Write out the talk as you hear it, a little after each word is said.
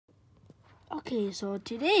Okay, so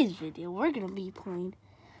today's video, we're gonna be playing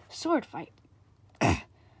sword fight. Look at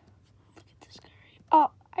this guy.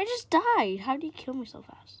 Oh, I just died. How do you kill me so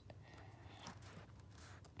fast?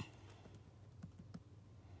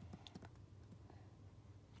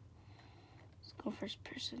 Let's go first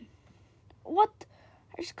person. What?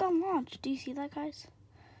 I just got launched. Do you see that, guys?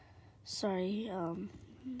 Sorry,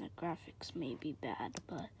 the graphics may be bad,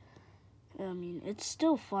 but I mean, it's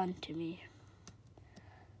still fun to me.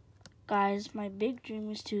 Guys, my big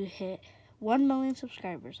dream is to hit 1 million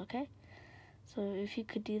subscribers, okay? So if you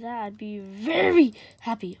could do that, I'd be very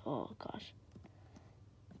happy. Oh, gosh.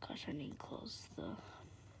 Gosh, I need to close the...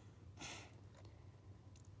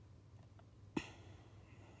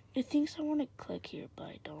 It thinks I want to click here, but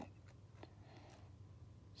I don't.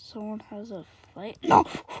 Someone has a fight. No!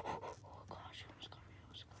 Oh, gosh, it was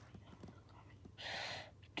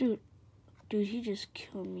coming. Dude, he just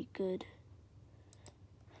killed me good.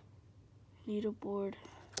 Leaderboard.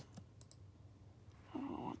 I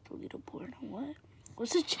don't want the leaderboard. What?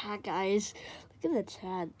 What's the chat, guys? Look at the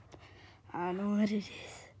chat. I don't know what it is.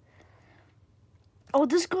 Oh,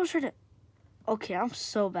 this goes right. Okay, I'm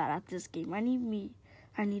so bad at this game. I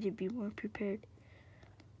need to be more prepared.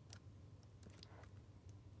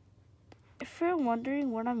 If you're wondering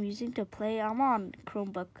what I'm using to play, I'm on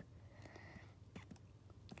Chromebook.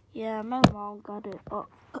 Yeah, my mom got it. Oh,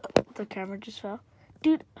 the camera just fell.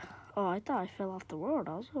 Dude, oh, I thought I fell off the world.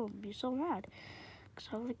 I was going to be so mad. Because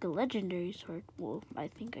I have like a legendary sword. Well, I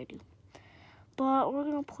think I do. But we're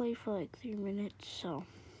going to play for like 3 minutes. So,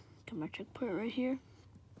 get my checkpoint right here.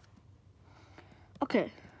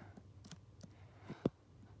 Okay.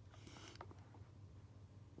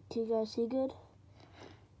 Can you guys see good?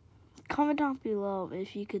 Comment down below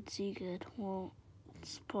if you could see good. Well,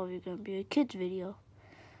 it's probably going to be a kid's video.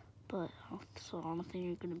 But, so I don't think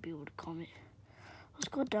you're going to be able to comment. Let's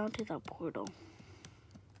go down to that portal.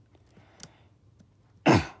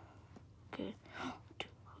 Okay. Okay, I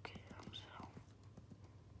almost fell.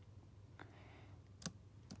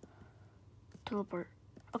 Teleport.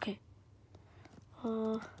 Okay.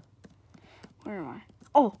 Where am I?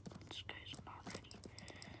 Oh, this guy's not ready.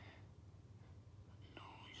 No,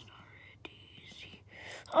 he's not ready. Is he?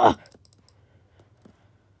 Ah!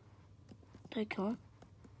 Did I kill him?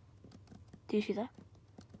 Do you see that?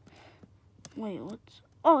 Wait, what's...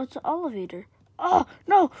 Oh, it's an elevator. Oh,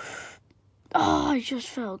 no! Oh, I just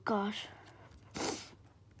fell. Gosh.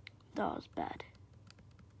 That was bad.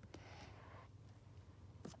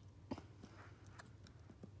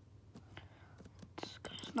 This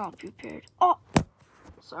guy's not prepared. Oh!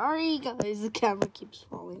 Sorry, guys. The camera keeps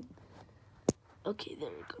falling. Okay, there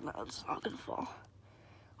we go. Now it's not gonna fall.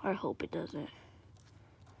 I hope it doesn't.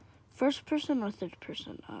 First person or third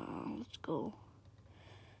person? Let's go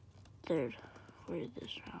third for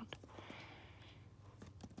this round.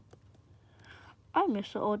 I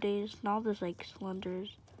miss the old days. Now there's like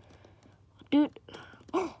cylinders. Dude.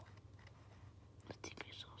 Oh. I think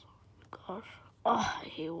I saw something. Gosh. Oh, I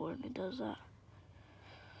hate when it does that.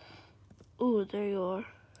 Ooh, there you are.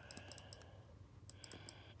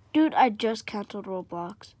 Dude, I just canceled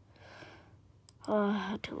Roblox. I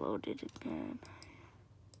had to load it again.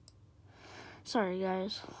 Sorry,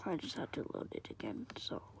 guys. I just had to load it again.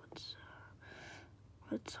 So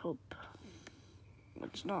let's hope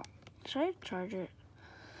it's not. Should I charge it?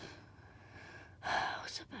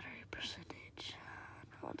 What's the battery percentage?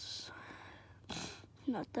 No, it's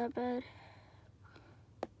not that bad.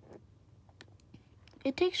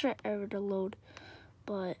 It takes forever to load,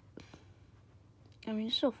 but I mean,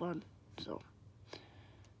 it's still fun. So.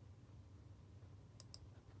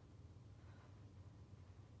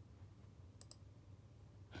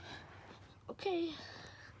 Okay.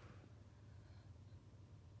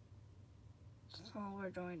 So we're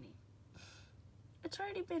joining. It's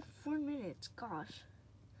already been 4 minutes. Gosh.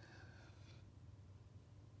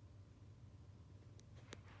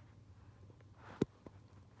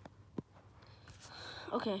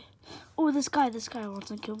 Okay. Oh, this guy wants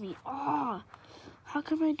to kill me. Ah, oh, how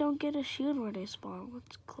come I don't get a shield when I spawn?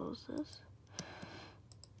 Let's close this.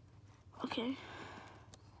 Okay.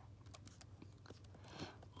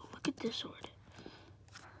 Oh, look at this sword.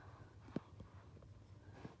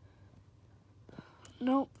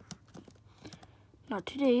 Nope. Not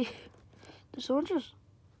today. This one just...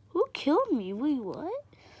 Who killed me? Wait, what?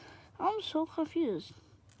 I'm so confused.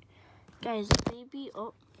 Guys, maybe...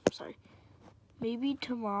 Oh, sorry. Maybe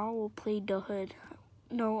tomorrow we'll play the hood.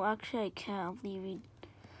 No, actually I can't. I'm leaving.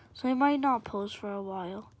 So I might not post for a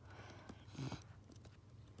while.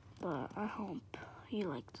 But I hope you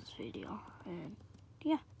like this video. And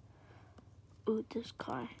yeah. Ooh, this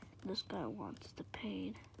guy wants the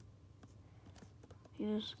pain.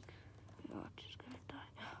 just gonna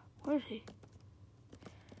die. Where is he?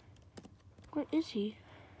 Where is he?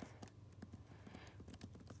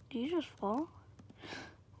 Did he just fall?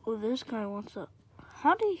 Oh, this guy wants to...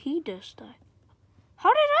 How did he just die? How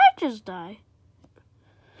did I just die?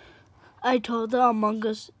 I told the Among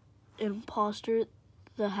Us imposter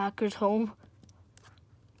the hacker's home.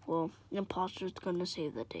 Well, the imposter's gonna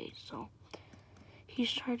save the day, so...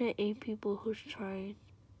 He's trying to aid people who's trying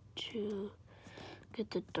to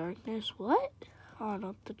get the darkness. What? On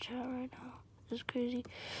up the chat right now. It's crazy.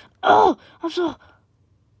 Oh! I'm so...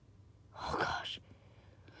 Oh, gosh.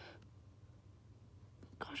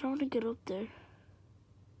 Gosh, I want to get up there.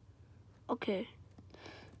 Okay.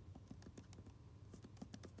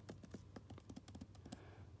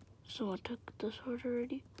 Someone took the sword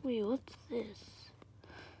already. Wait, what's this?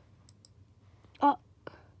 Oh.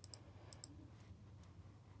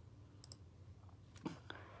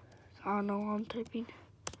 I don't know what I'm typing.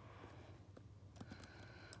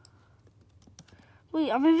 Wait,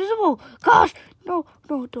 I'm invisible! Gosh! No,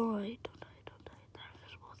 don't die. That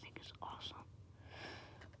invisible thing is awesome.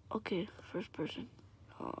 Okay, first person.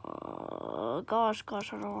 Gosh, I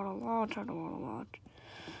don't want to launch.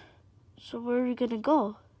 So where are we gonna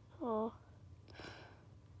go?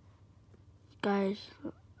 Guys,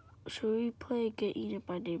 should we play Get Eaten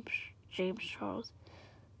by James Charles?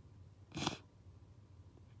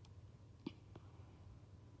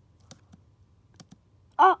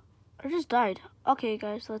 Oh, I just died. Okay,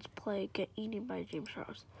 guys, let's play Get Eaten by James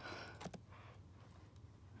Charles.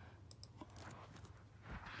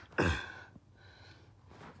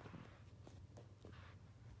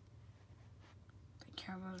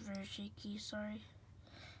 Camera's very shaky, sorry.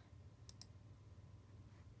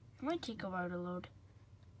 It might take a while to load.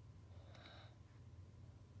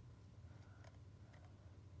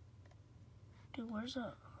 Dude, where's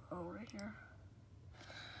the... Oh, right here.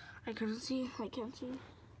 I can't see.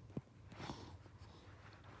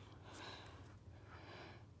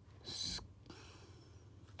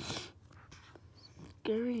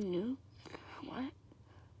 Scary new? What?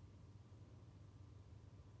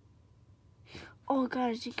 Oh,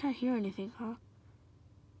 guys, you can't hear anything, huh?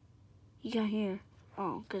 You can't hear.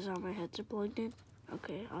 Oh, because all my heads are plugged in?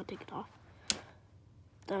 Okay, I'll take it off.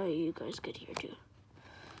 That way you guys could hear too.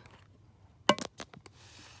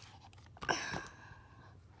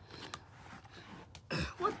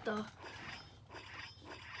 What the?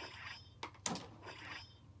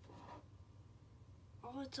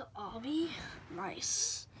 Oh, it's an obby?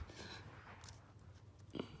 Nice.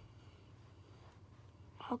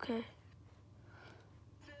 Okay.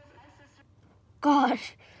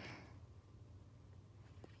 Gosh.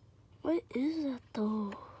 What is that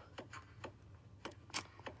though?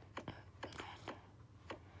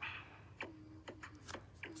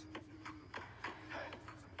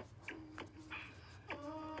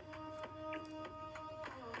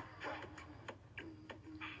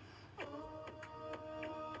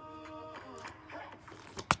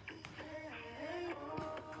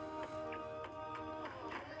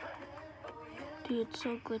 Dude, it's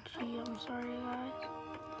so glitchy. I'm sorry, guys.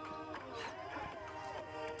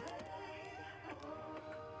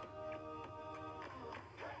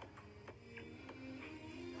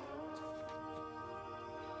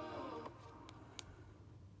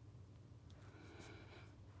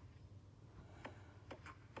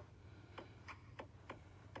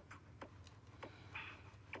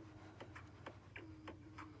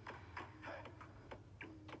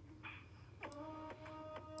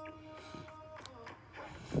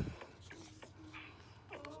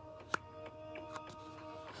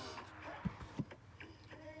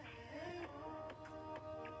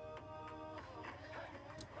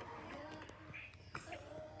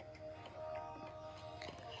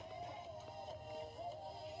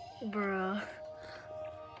 Bruh.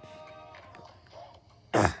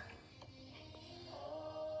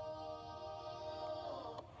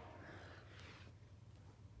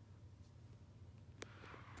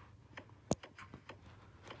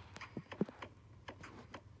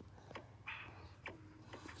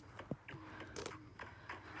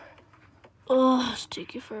 Oh, it's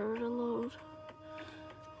taking forever to load.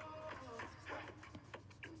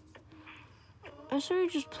 I saw you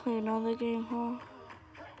just playing on the game, huh?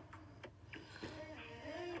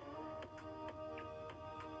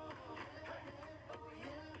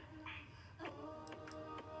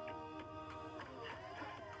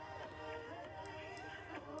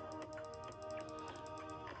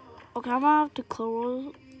 Okay, I'm gonna have to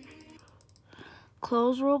close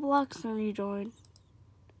Roblox and rejoin.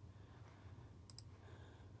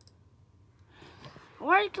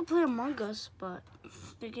 Or you can play Among Us, but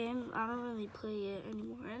The game, I don't really play it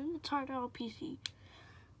anymore, and it's hard on PC.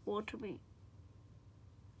 Well, to me.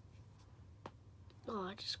 Oh,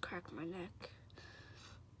 I just cracked my neck.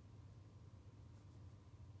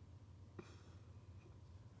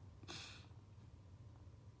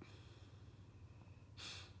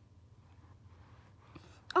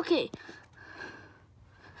 Okay.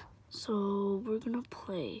 So, we're gonna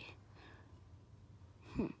play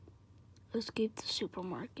Escape the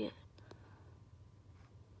Supermarket.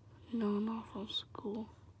 No, not from school.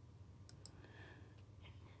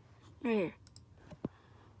 Right here.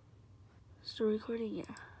 Still recording?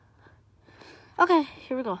 Yeah. Okay,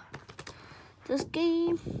 here we go. This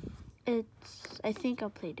game, I think I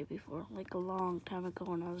played it before, like a long time ago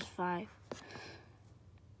when I was 5.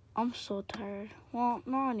 I'm so tired. Well,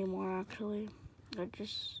 not anymore, actually. I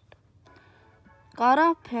just got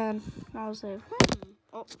up and I was like,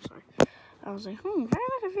 oh, sorry. I was like, can I make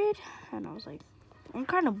a vid? And I was like, I'm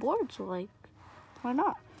kind of bored, so like, why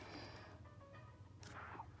not?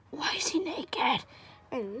 Why is he naked?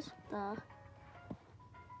 Anyways,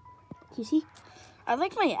 you see? I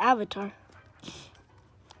like my avatar.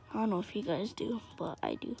 I don't know if you guys do, but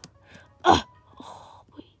I do. Oh,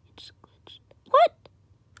 wait, it just glitched. What?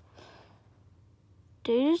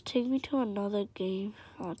 Did they just take me to another game?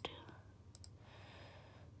 Oh, dude.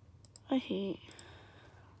 I hate.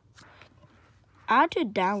 I had to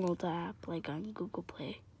download the app, like, on Google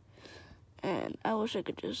Play. And I wish I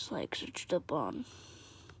could just, like, search it up on,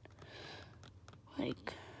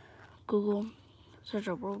 like, Google. Search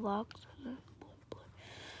up Roblox. And then play.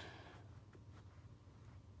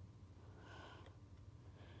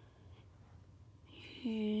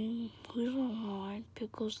 Who's online?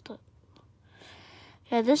 Pickles.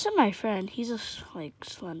 Yeah, this is my friend. He's like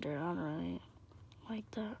slender. I don't really like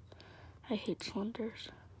that. I hate slenders.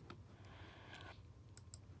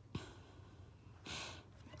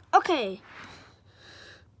 Okay.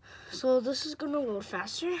 So this is gonna load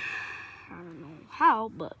faster. I don't know how,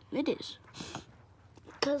 but it is.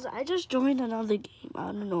 Because I just joined another game. I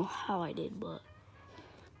don't know how I did, but.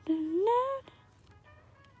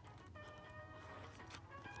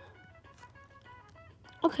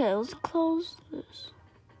 Okay, let's close this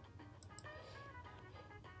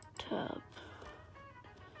tab.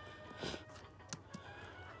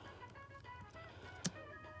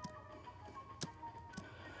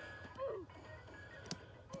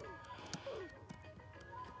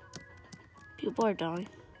 People are dying.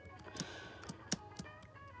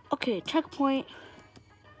 Okay, checkpoint.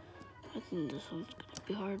 I think this one's gonna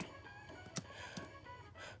be hard.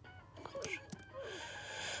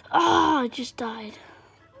 Ah, I just died.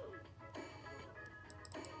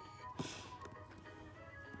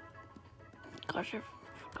 Gosh, I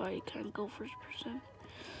forgot you can't go first person.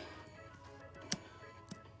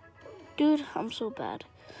 Dude, I'm so bad.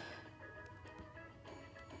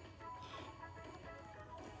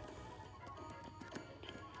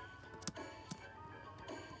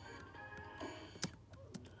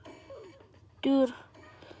 Dude.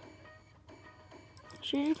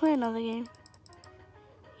 Should you just play another game?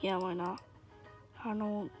 Yeah, why not? I don't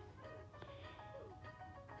know.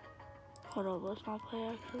 Hold up, let's not play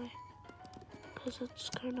actually. Because it's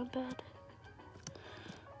kind of bad.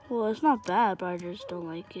 Well, it's not bad, but I just don't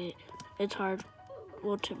like it. It's hard.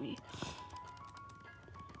 Well, to me.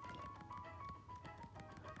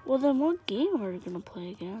 Well, then what game are we going to play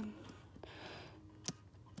again?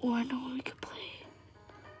 Oh, I know what we could play.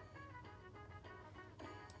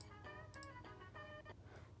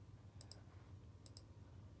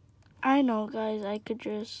 I know, guys, I could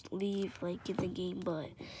just leave, like, in the game, but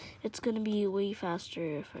it's going to be way faster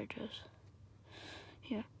if I just...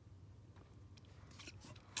 Here.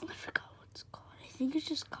 I forgot what it's called. I think it's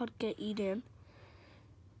just called Get Eaten.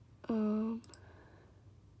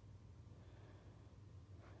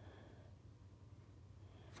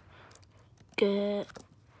 Get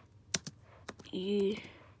Eaten.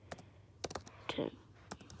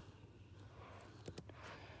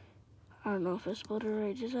 I don't know if I spelled it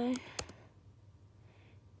right, did I?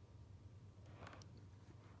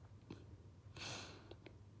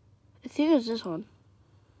 I think it's this one.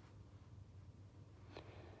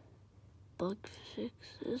 Bug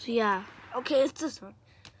fixes. Yeah. Okay, it's this one.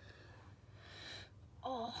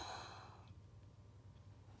 Oh.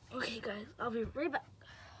 Okay, guys, I'll be right back.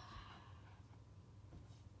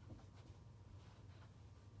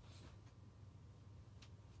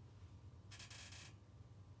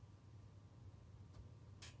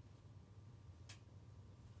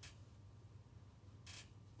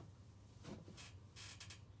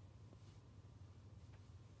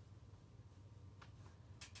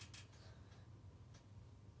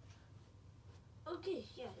 Okay,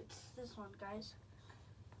 yeah, it's this one, guys.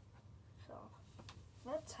 So,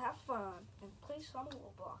 let's have fun and play some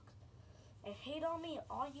Roblox. And hate on me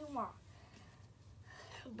all you want.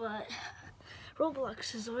 But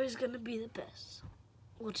Roblox is always gonna be the best.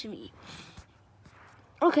 Well, to me.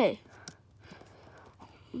 Okay.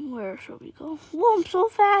 Where shall we go? Whoa, I'm so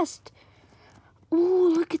fast.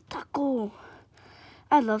 Ooh, look at taco.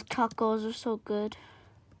 I love tacos. They're so good.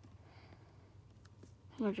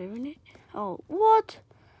 Am I driving it? Oh, what?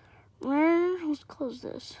 Where? Let's close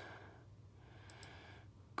this.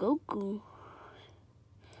 Goku.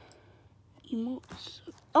 Emotes.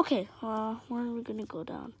 Okay, where are we gonna go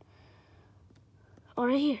down? Oh,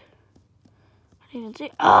 right here. I didn't even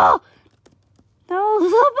see. Oh! No,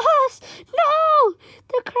 the bus! No!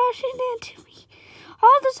 They're crashing into me.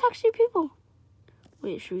 Oh, there's actually people.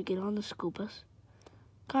 Wait, should we get on the school bus?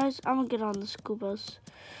 Guys, I'm gonna get on the school bus.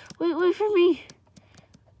 Wait for me.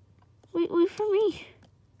 Wait for me.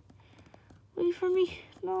 Wait for me.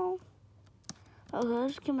 No. Okay,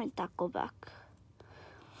 let's get my taco back.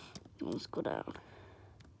 Let's go down.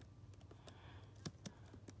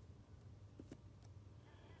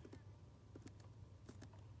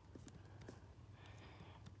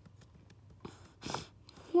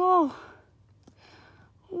 Whoa.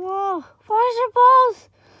 Whoa. Why is there balls?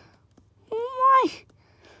 Oh my.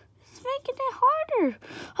 It's making it harder.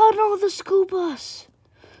 Oh no, the school bus.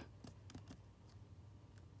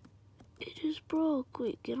 It just broke.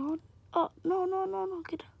 Wait, get on. Oh, no,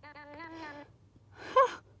 get on.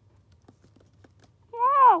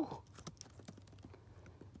 Wow.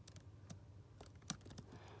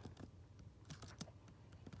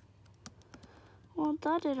 Well,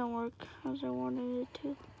 that didn't work as I wanted it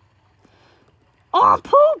to. Oh, I'm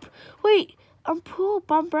poop! Wait, I'm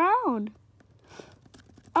poop. I'm brown.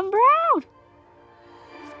 I'm brown.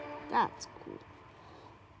 That's cool.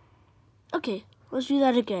 Okay, let's do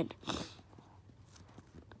that again.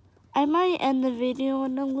 I might end the video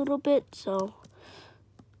in a little bit, so.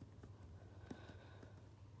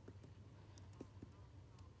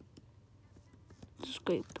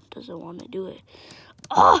 Scrape doesn't want to do it.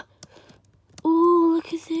 Ah! Ooh,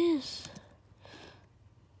 look at this.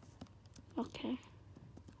 Okay.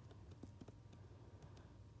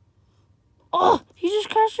 Oh, he just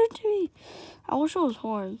crashed into me. I wish it was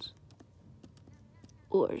horns.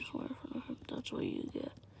 Oh, I just went in front of him. That's what you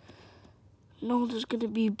get. No, there's gonna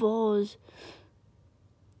be balls.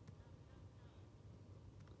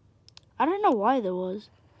 I don't know why there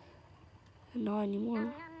was. And not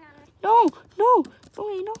anymore. No,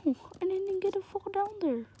 wait, no. I didn't get to fall down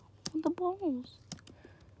there with the balls.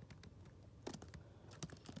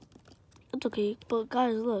 It's okay, but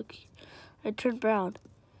guys, look. I turned brown.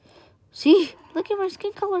 See? Look at my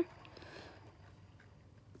skin color.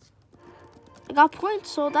 I got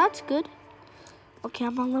points, so that's good. Okay,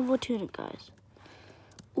 I'm on level 2 now, guys.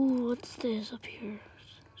 Ooh, what's this up here?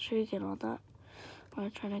 Should we get on that?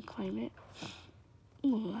 I'm trying to climb it.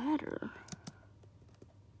 Ooh, ladder.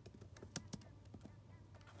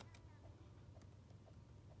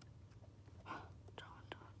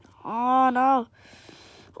 Oh, no.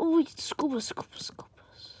 Oh, scuba. Scubas.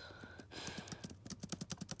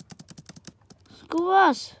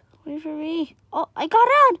 Wait for me. Oh, I got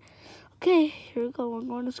out. Okay, here we go. I'm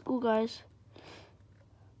going to school, guys.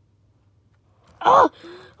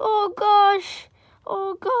 Oh gosh.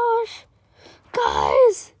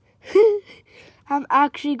 Guys. I'm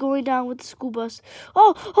actually going down with the school bus.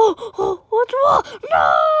 Oh, what's wrong?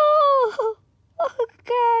 No! Oh,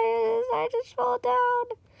 guys, I just fell down.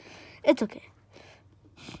 It's okay.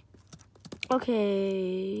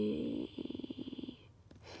 Okay.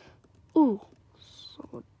 Ooh.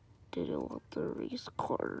 Someone didn't want the race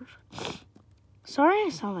cars. Sorry I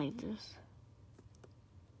sound like this.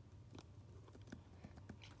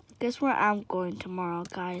 Guess where I'm going tomorrow,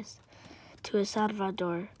 guys? To El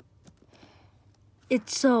Salvador.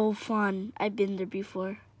 It's so fun. I've been there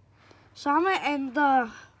before. So I'm going to end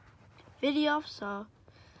the video. So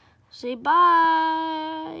say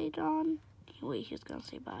bye, Don. Wait, he's going to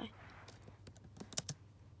say bye.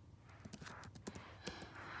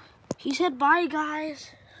 He said bye,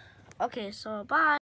 guys. Okay, so bye.